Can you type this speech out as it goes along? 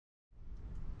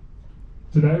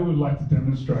Today we'd like to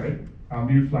demonstrate our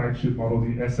new flagship model,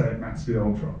 the S8 MaxV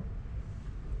Ultra.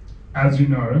 As you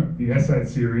know, the S8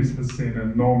 series has seen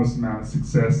an enormous amount of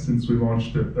success since we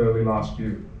launched it early last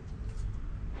year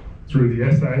through the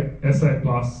S8, S8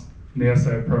 Plus, and the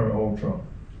S8 Pro Ultra.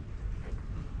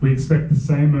 We expect the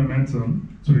same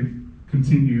momentum to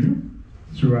continue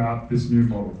throughout this new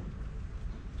model.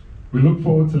 We look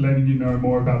forward to letting you know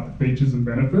more about the features and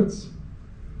benefits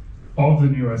of the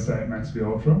new S8 MaxV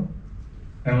Ultra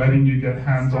and letting you get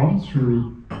hands-on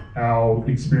through our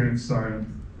experience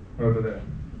zone over there.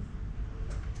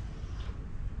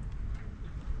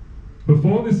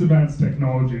 Before this advanced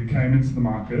technology came into the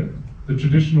market, the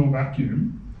traditional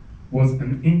vacuum was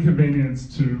an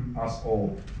inconvenience to us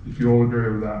all, if you all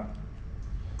agree with that.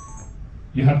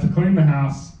 You had to clean the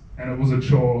house, and it was a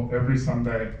chore every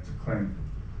Sunday to clean.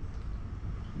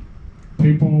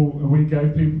 We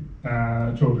gave people,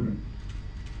 children,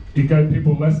 it gave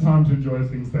people less time to enjoy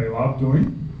things they love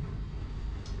doing.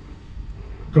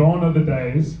 Gone are the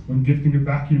days when gifting a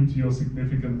vacuum to your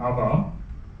significant other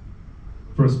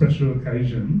for a special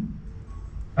occasion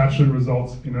actually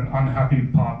results in an unhappy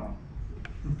partner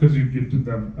because you've gifted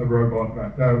them a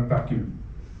robot vacuum.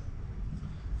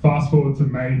 Fast forward to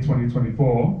May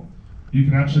 2024, you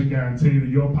can actually guarantee that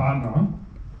your partner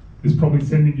is probably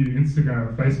sending you Instagram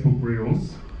and Facebook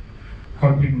reels,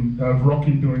 hoping of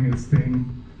Rocky doing its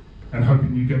thing and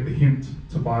hoping you get the hint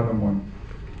to buy them one.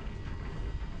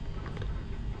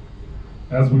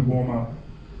 As we warm up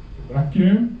the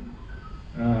vacuum,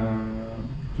 do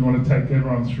you want to take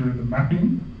everyone through the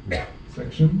mapping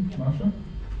section, Marsha?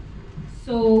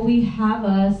 So we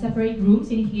have separate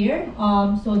rooms in here.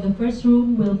 So the first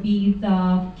room will be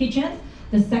the kitchen,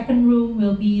 the second room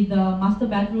will be the master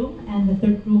bedroom, and the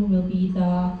third room will be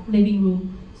the living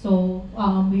room. So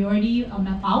we already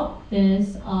mapped out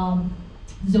this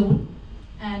zone,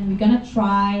 and we're gonna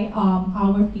try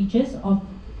our features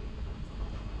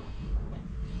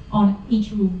on each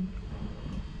room.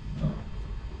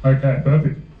 Okay,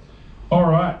 perfect. All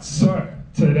right, so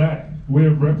today we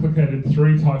have replicated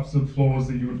 3 types of floors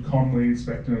that you would commonly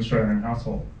expect in an Australian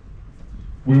household.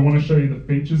 We want to show you the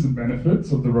features and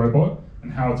benefits of the robot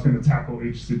and how it's going to tackle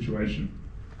each situation.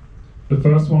 The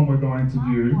first one we're going to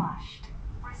view,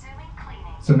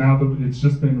 so now that it's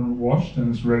just been washed and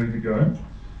it's ready to go,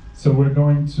 so we're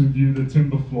going to view the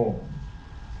timber floor.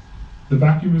 The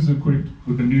vacuum is equipped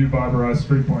with the new Viberize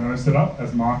 3.0 setup,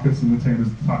 as Marcus and the team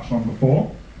has touched on before,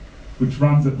 which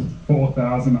runs at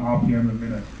 4,000 RPM a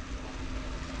minute.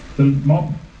 The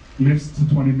mop lifts to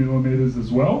 20 millimeters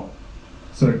as well,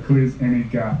 so it clears any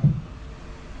gap.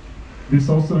 This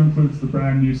also includes the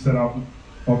brand new setup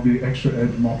of the extra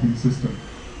edge mopping system.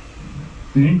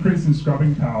 The increase in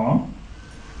scrubbing power,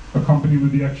 accompanied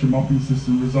with the extra mopping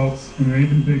system, results in an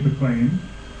even deeper clean,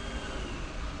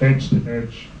 edge to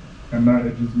edge, and no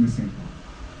edges missing.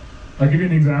 I'll give you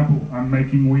an example. I'm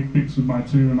making wheat bix with my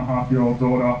 2.5-year-old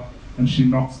daughter, and she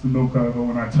knocks the milk over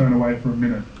when I turn away for a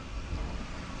minute.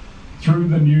 Through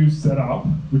the new setup,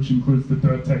 which includes the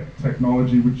dirt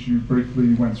technology which you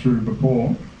briefly went through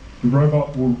before, the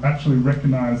robot will actually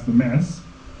recognize the mess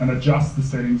and adjust the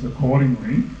settings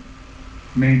accordingly,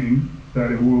 meaning that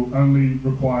it will only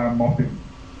require mopping.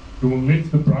 It will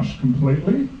lift the brush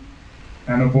completely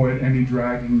and avoid any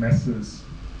dragging messes.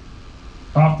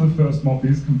 After the first mop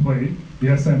is complete, the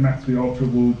S8 MaxV Ultra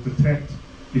will detect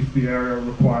if the area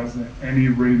requires any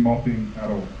re-mopping at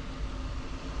all.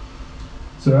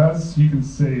 So as you can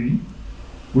see,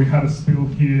 we had a spill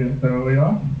here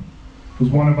earlier. It was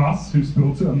one of us who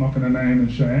spilled it. I'm not going to name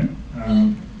and shame.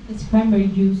 It's cranberry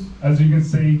juice. As you can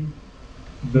see,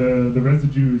 the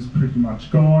residue is pretty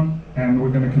much gone, and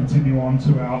we're going to continue on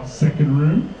to our second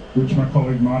room, which my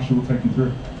colleague Marsha will take you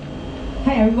through.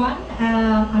 Hi everyone,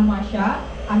 I'm Marsha.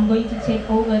 I'm going to take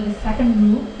over the second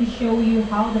room to show you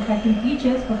how the vacuum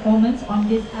features performance on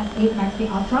this S8 MaxV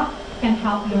Ultra can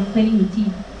help your cleaning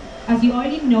routine. As you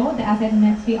already know, the S8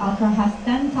 MaxV Ultra has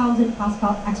 10,000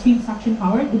 Pascal extreme suction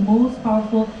power, the most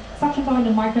powerful suction power in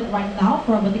the market right now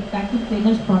for robotic vacuum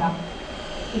cleaners product.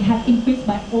 It has increased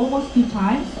by almost 2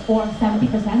 times, or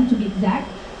 70% to be exact,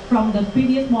 from the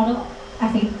previous model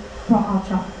S8 Pro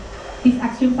Ultra. This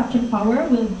extreme suction power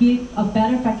will give a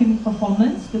better vacuuming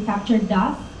performance to capture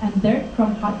dust and dirt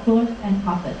from hard floors and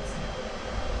carpets.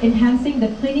 Enhancing the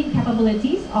cleaning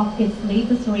capabilities of its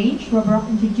latest range, Roborock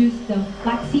introduced the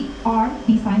flagship arm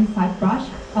design side brush,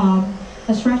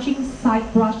 a stretching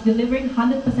side brush delivering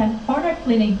 100% corner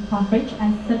cleaning coverage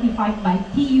and certified by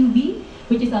TUV,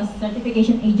 which is a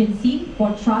certification agency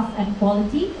for trust and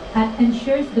quality, and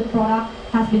ensures the product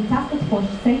has been tested for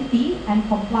safety and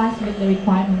complies with the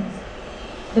requirements.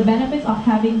 The benefits of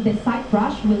having the side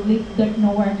brush will leave dirt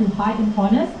nowhere to hide in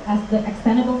corners, as the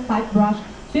extendable side brush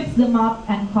sweeps them up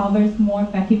and covers more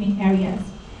vacuuming areas.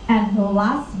 And the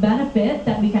last benefit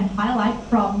that we can highlight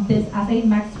from this S8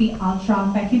 MaxV Ultra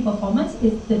vacuum performance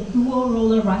is the dual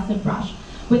roller riser brush.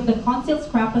 With the concealed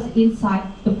scrapers inside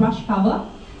the brush cover,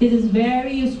 this is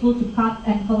very useful to cut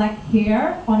and collect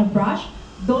hair on a brush.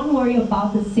 Don't worry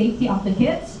about the safety of the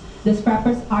kids. The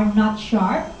scrapers are not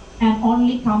sharp and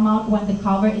only come out when the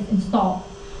cover is installed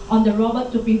on the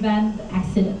robot to prevent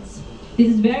accidents.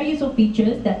 This is very useful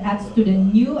features that adds to the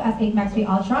new S8 MaxV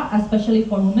Ultra, especially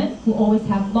for women who always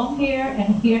have long hair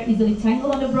and hair easily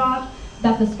tangled on the brush.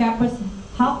 Thus the scrapers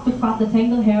help to cut the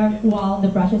tangled hair while the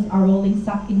brushes are rolling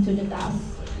stuck into the dust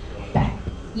bag.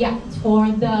 Yeah, for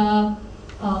the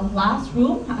last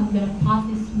room, I'm going to pass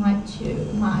this mic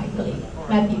to my colleague,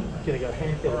 Matthew.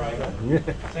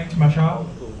 Thanks, Masha.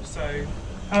 So,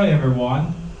 hello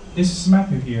everyone. This is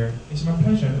Matthew here. It's my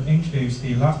pleasure to introduce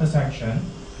the last section.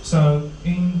 So,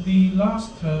 in the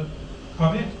last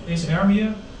COVID, this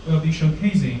area will be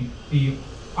showcasing the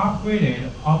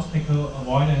upgraded obstacle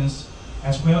avoidance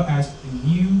as well as the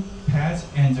new pads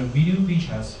and the video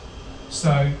features.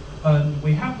 So,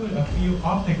 we have put a few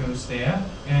obstacles there,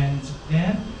 and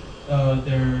then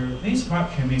this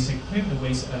flagship is equipped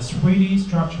with a 3D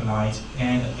structure light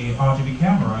and a RGB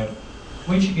camera,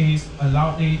 which is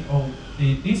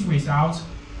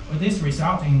this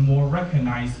result in more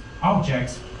recognized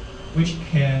objects, which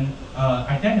can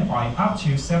identify up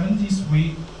to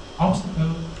 73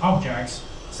 obstacle objects,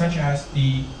 such as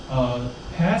the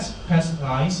pads,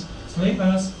 lights,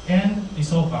 slippers, and the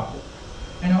sofa.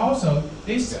 And also,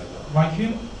 this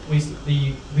vacuum with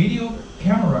the video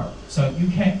camera, so you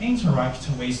can interact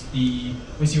with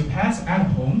your pets at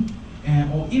home,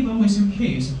 or even with your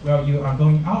kids while you are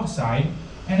going outside,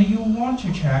 and you want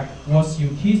to check what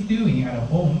your kids doing at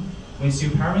home with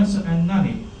your parents and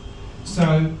nanny.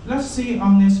 So let's see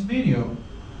on this video.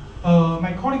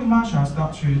 My colleague Masha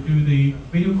starts to do the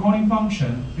video calling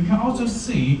function. You can also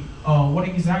see what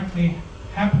exactly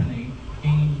happening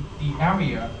in the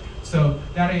area. So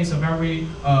that is a very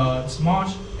smart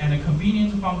and a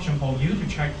convenient function for you to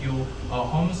check your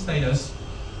home status.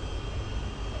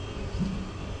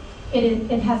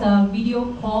 It has a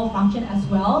video call function as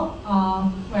well,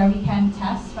 where we can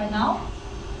test right now.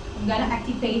 I'm gonna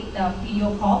activate the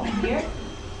video call in here,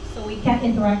 so we can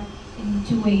interact in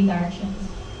two-way directions.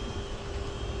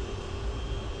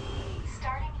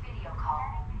 Starting video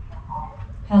call.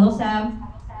 Hello, Sam.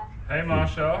 Hey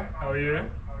Marsha, how are you?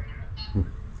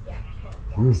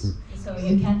 So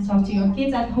you can talk to your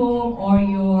kids at home or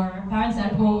your parents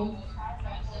at home.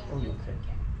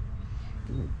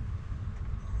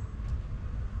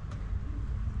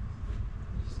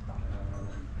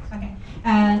 Okay,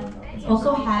 and it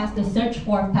also has the search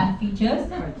for pet features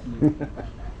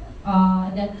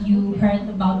that you heard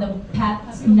about, the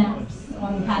pet snaps or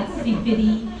pet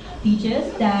safety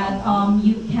features that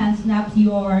you can snap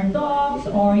your dogs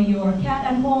or your cat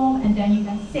at home, and then you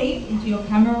can save into your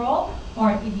camera roll,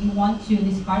 or if you want to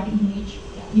discard the image,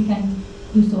 you can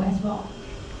do so as well.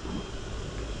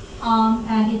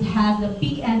 And it has the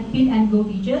pick and pin and go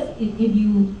features. If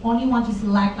you only want to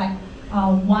select like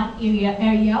one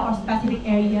area or specific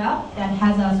area that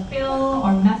has a spill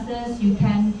or messes, you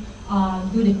can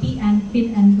do the pick and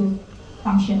pin and go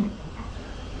function.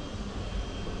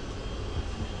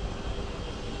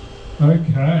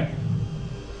 Okay.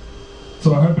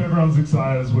 So I hope everyone's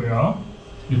excited as we are.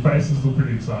 Your faces look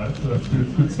pretty excited, so that's a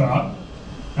good start.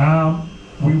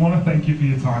 We want to thank you for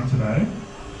your time today.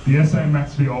 The S8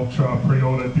 MaxV Ultra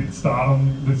pre-order did start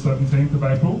on the 17th of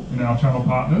April in our channel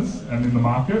partners and in the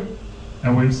market,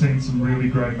 and we've seen some really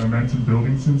great momentum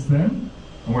building since then,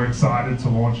 and we're excited to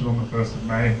launch it on the 1st of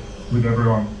May with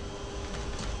everyone.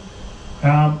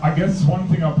 I guess one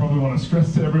thing I probably want to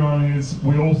stress to everyone is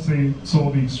we all saw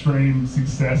the extreme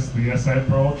success the S8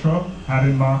 Pro Ultra had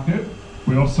in market.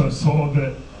 We also saw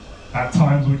that at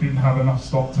times we didn't have enough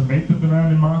stock to meet the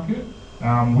demand in market.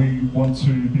 We want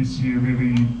to this year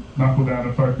really knuckle down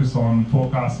and focus on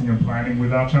forecasting and planning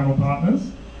with our channel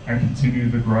partners and continue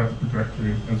the growth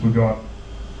trajectory as we got.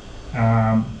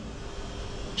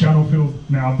 Channel fill's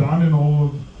now done in all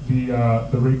of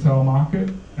the retail market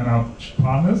and our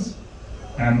partners,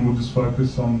 and we'll just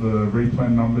focus on the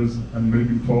replan numbers and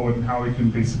moving forward and how we can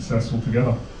be successful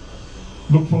together.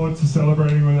 Look forward to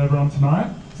celebrating with everyone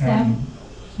tonight. Sam,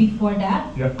 before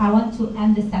that, Yep. I want to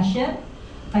end the session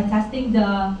by testing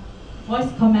the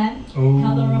voice command. Ooh.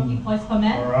 Hello Rocky voice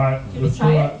command. All right, Should we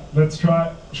try it? Let's try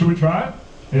it. Should we try it?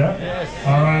 Yeah? Yes.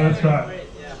 All right, let's try it.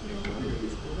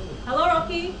 Hello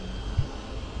Rocky.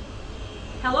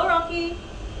 Hello Rocky.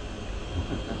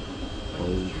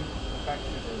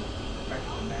 back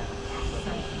to the mat.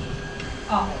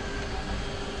 Oh,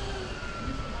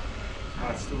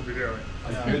 It's still videoing.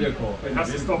 It's video call. It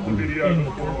has to stop the video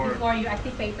before. before you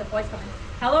activate the voice command.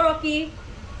 Hello, Rocky.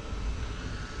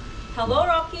 Hello,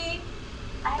 Rocky.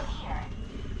 I'm here.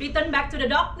 Return back to the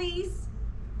dock, please.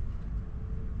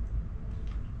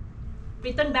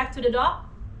 Return back to the dock.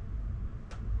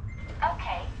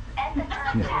 Okay, end the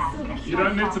current task. You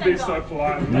don't need to be so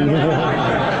polite. Just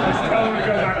tell them to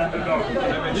go back to the dog.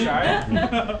 Am I shy?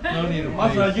 No need to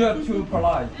Master, you are too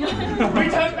polite.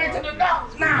 Return back to the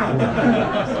dog now!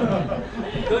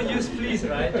 Don't use please,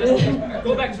 right? Just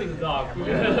go back to the dog.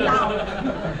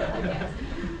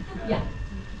 Yeah.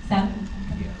 Sam,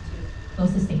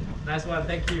 close the statement. Nice one,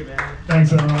 thank you, man.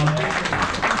 Thanks,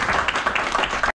 everyone.